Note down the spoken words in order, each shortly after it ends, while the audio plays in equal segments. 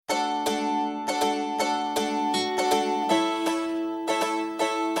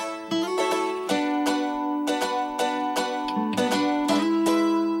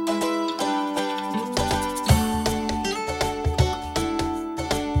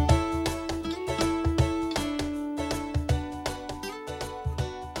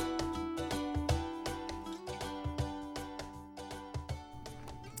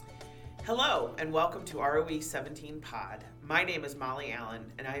Hello, and welcome to ROE 17 Pod. My name is Molly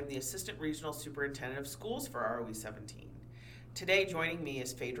Allen, and I am the Assistant Regional Superintendent of Schools for ROE 17. Today, joining me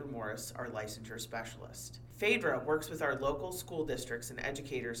is Phaedra Morris, our licensure specialist. Phaedra works with our local school districts and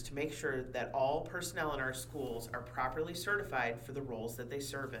educators to make sure that all personnel in our schools are properly certified for the roles that they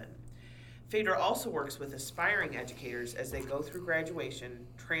serve in. Phaedra also works with aspiring educators as they go through graduation,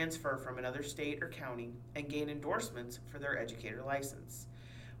 transfer from another state or county, and gain endorsements for their educator license.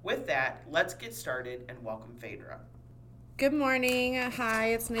 With that, let's get started and welcome Phaedra. Good morning. Hi,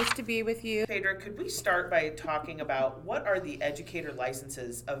 it's nice to be with you. Phaedra, could we start by talking about what are the educator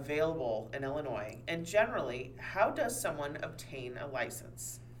licenses available in Illinois, and generally, how does someone obtain a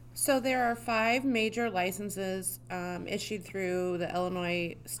license? So there are 5 major licenses issued through the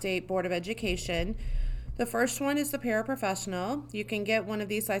Illinois State Board of Education. The first one is the paraprofessional. You can get one of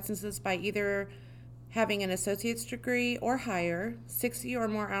these licenses by either having an associate's degree or higher, 60 or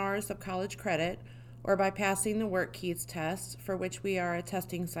more hours of college credit, or by passing the Work Keys test, for which we are a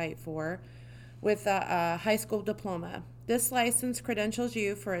testing site for, with a high school diploma. This license credentials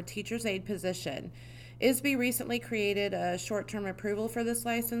you for a teacher's aide position. ISB recently created a short-term approval for this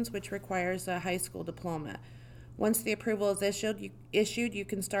license, which requires a high school diploma. Once the approval is issued, you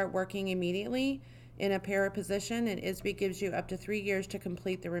can start working immediately in a para position, and ISB gives you up to 3 years to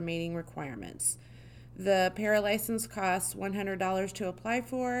complete the remaining requirements. The para license costs $100 to apply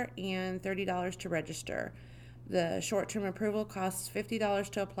for and $30 to register. The short-term approval costs $50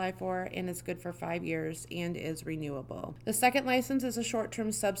 to apply for and is good for 5 years and is renewable. The second license is a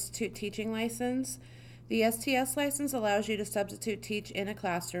short-term substitute teaching license. The STS license allows you to substitute teach in a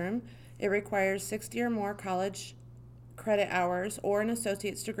classroom. It requires 60 or more college credit hours or an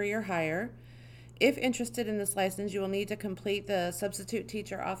associate's degree or higher. If interested in this license, you will need to complete the substitute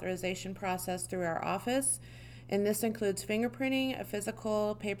teacher authorization process through our office, and this includes fingerprinting, a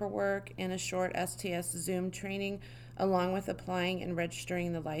physical, paperwork, and a short STS Zoom training, along with applying and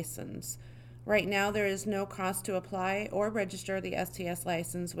registering the license. Right now, there is no cost to apply or register the STS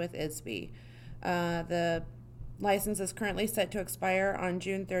license with ISB. The license is currently set to expire on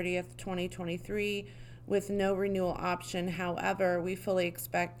June 30th, 2023, with no renewal option. However, we fully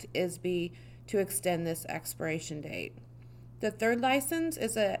expect ISB to extend this expiration date. The third license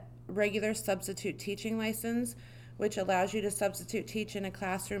is a regular substitute teaching license, which allows you to substitute teach in a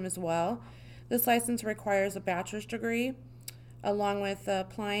classroom as well. This license requires a bachelor's degree. Along with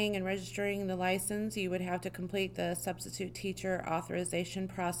applying and registering the license, you would have to complete the substitute teacher authorization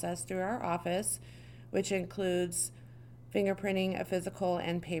process through our office, which includes fingerprinting, a physical,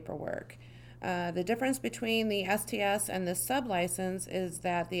 and paperwork. The difference between the STS and the sub-license is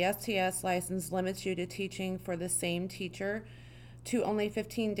that the STS license limits you to teaching for the same teacher to only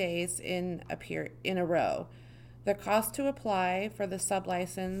 15 days in a row. The cost to apply for the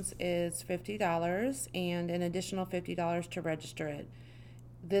sub-license is $50 and an additional $50 to register it.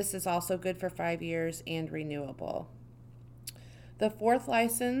 This is also good for 5 years and renewable. The fourth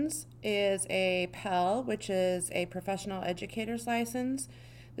license is a PEL, which is a professional educator's license.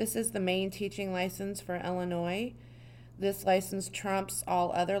 This is the main teaching license for Illinois. This license trumps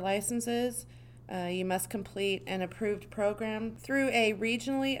all other licenses. You must complete an approved program through a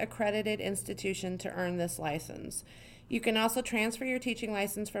regionally accredited institution to earn this license. You can also transfer your teaching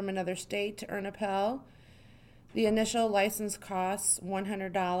license from another state to earn a PEL. The initial license costs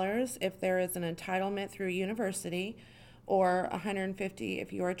 $100 if there is an entitlement through a university, or $150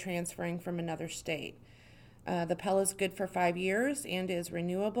 if you are transferring from another state. The PEL is good for 5 years and is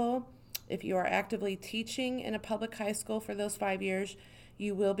renewable. If you are actively teaching in a public high school for those 5 years,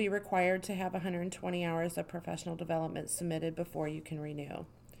 you will be required to have 120 hours of professional development submitted before you can renew.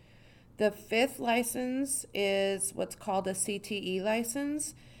 The fifth license is what's called a CTE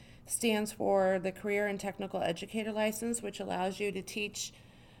license. Stands for the Career and Technical Educator License, which allows you to teach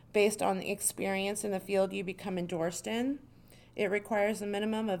based on the experience in the field you become endorsed in. It requires a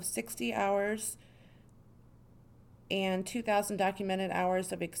minimum of 60 hours and 2,000 documented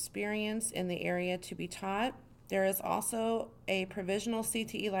hours of experience in the area to be taught. There is also a provisional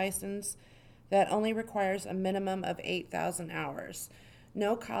CTE license that only requires a minimum of 8,000 hours.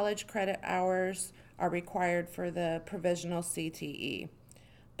 No college credit hours are required for the provisional CTE.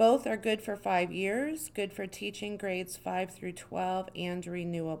 Both are good for 5 years, good for teaching grades 5 through 12, and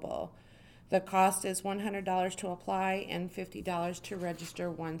renewable. The cost is $100 to apply and $50 to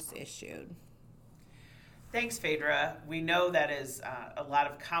register once issued. Thanks, Phaedra. We know that is a lot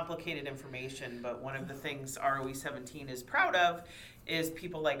of complicated information, but one of the things ROE 17 is proud of is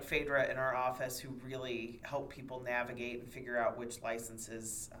people like Phaedra in our office who really help people navigate and figure out which license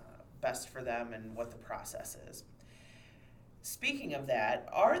is best for them and what the process is. Speaking of that,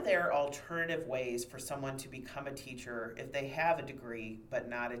 are there alternative ways for someone to become a teacher if they have a degree but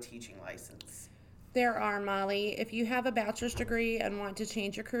not a teaching license? There are, Molly. If you have a bachelor's degree and want to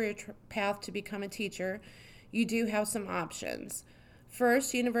change your career path to become a teacher, you do have some options.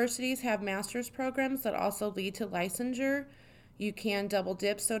 First, universities have master's programs that also lead to licensure. You can double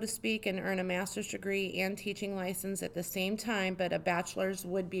dip, so to speak, and earn a master's degree and teaching license at the same time, but a bachelor's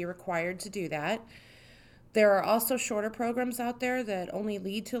would be required to do that. There are also shorter programs out there that only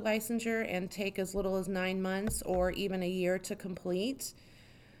lead to licensure and take as little as 9 months or even a year to complete.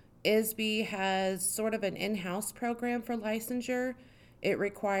 ISB has sort of an in-house program for licensure. It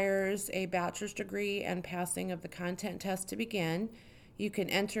requires a bachelor's degree and passing of the content test to begin. You can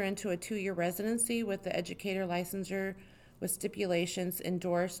enter into a 2-year residency with the educator licensure with stipulations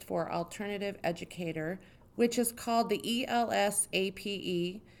endorsed for alternative educator, which is called the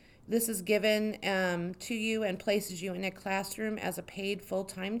ELSAPE. This is given to you and places you in a classroom as a paid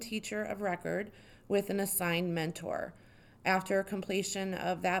full-time teacher of record with an assigned mentor. After completion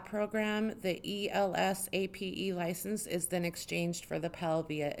of that program, the ELSAPE license is then exchanged for the Pell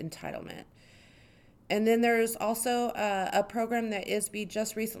via entitlement. And then there's also a program that ISB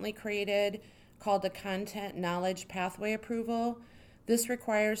just recently created called the Content Knowledge Pathway Approval. This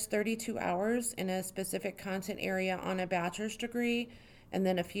requires 32 hours in a specific content area on a bachelor's degree and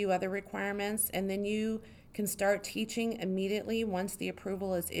then a few other requirements. And then you can start teaching immediately once the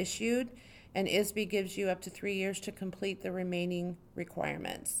approval is issued. And ISB gives you up to 3 years to complete the remaining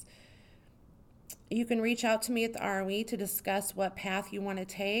requirements. You can reach out to me at the ROE to discuss what path you want to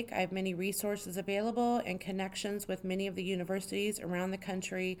take. I have many resources available and connections with many of the universities around the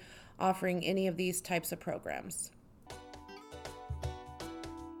country offering any of these types of programs.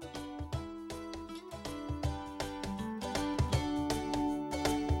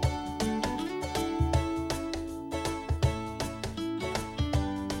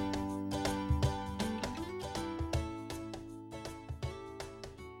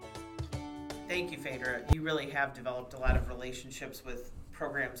 Thank you, Phaedra. You really have developed a lot of relationships with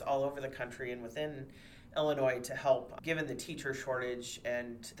programs all over the country and within Illinois to help. Given the teacher shortage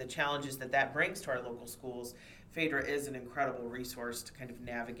and the challenges that that brings to our local schools, Phaedra is an incredible resource to kind of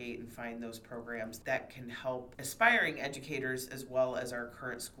navigate and find those programs that can help aspiring educators as well as our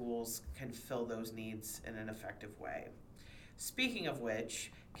current schools can fill those needs in an effective way. Speaking of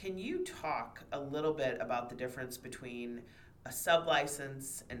which, can you talk a little bit about the difference between a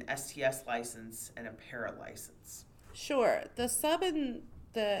sub-license, an STS license, and a para license? Sure. The sub and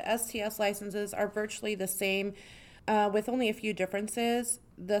the STS licenses are virtually the same with only a few differences.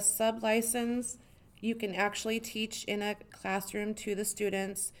 The sub license, you can actually teach in a classroom to the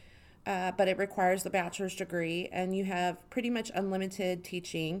students, but it requires the bachelor's degree, and you have pretty much unlimited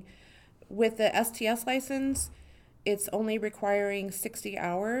teaching. With the STS license, it's only requiring 60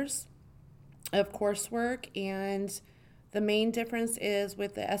 hours of coursework, and the main difference is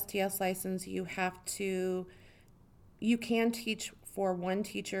with the STS license, you can teach for one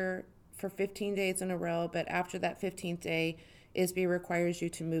teacher for 15 days in a row, but after that 15th day, ISB requires you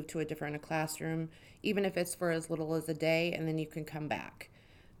to move to a different classroom, even if it's for as little as a day, and then you can come back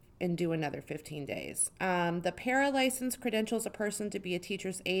and do another 15 days. The para license credentials a person to be a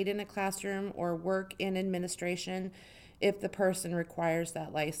teacher's aide in a classroom or work in administration if the person requires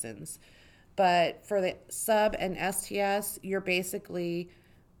that license. But for the sub and STS, you're basically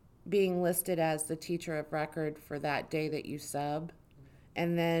being listed as the teacher of record for that day that you sub.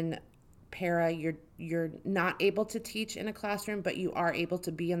 And then para, you're not able to teach in a classroom, but you are able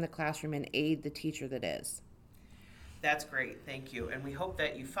to be in the classroom and aid the teacher that is. That's great, thank you. And we hope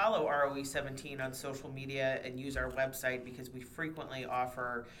that you follow ROE 17 on social media and use our website because we frequently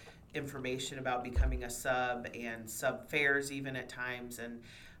offer information about becoming a sub and sub fairs even at times. And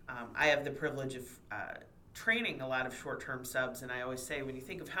I have the privilege of training a lot of short-term subs, and I always say when you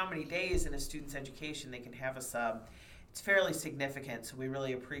think of how many days in a student's education they can have a sub, it's fairly significant. So we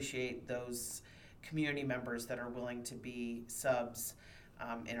really appreciate those community members that are willing to be subs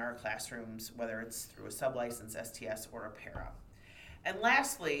in our classrooms, whether it's through a sub-license, STS, or a para. And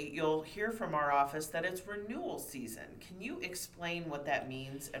lastly, you'll hear from our office that it's renewal season. Can you explain what that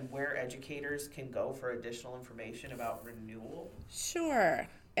means and where educators can go for additional information about renewal? Sure.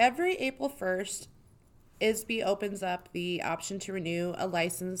 Every April 1st, ISB opens up the option to renew a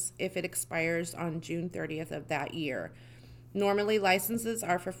license if it expires on June 30th of that year. Normally, licenses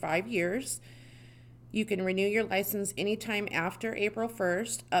are for 5 years. You can renew your license anytime after April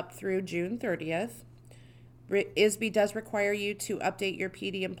 1st up through June 30th. ISB does require you to update your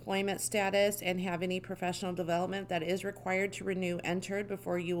PD employment status and have any professional development that is required to renew entered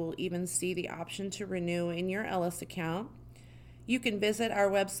before you will even see the option to renew in your Ellis account. You can visit our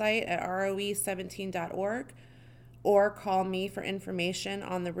website at roe17.org or call me for information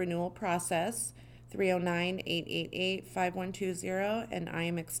on the renewal process, 309-888-5120, and I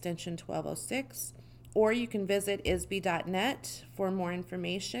am extension 1206. Or you can visit isby.net for more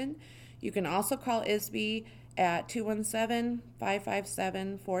information. You can also call ISB at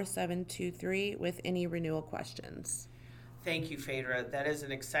 217-557-4723 with any renewal questions. Thank you, Phaedra. That is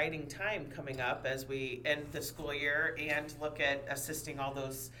an exciting time coming up as we end the school year and look at assisting all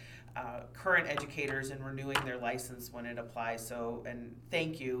those current educators in renewing their license when it applies. So, and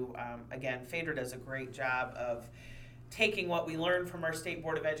thank you. Again, Phaedra does a great job of taking what we learned from our State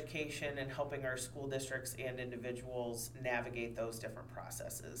Board of Education and helping our school districts and individuals navigate those different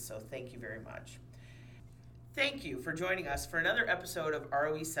processes. So thank you very much. Thank you for joining us for another episode of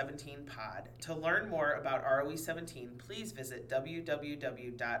ROE 17 Pod. To learn more about ROE 17, please visit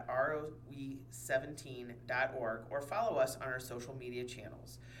www.roe17.org or follow us on our social media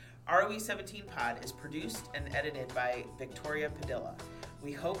channels. ROE 17 Pod is produced and edited by Victoria Padilla.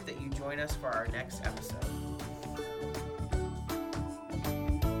 We hope that you join us for our next episode.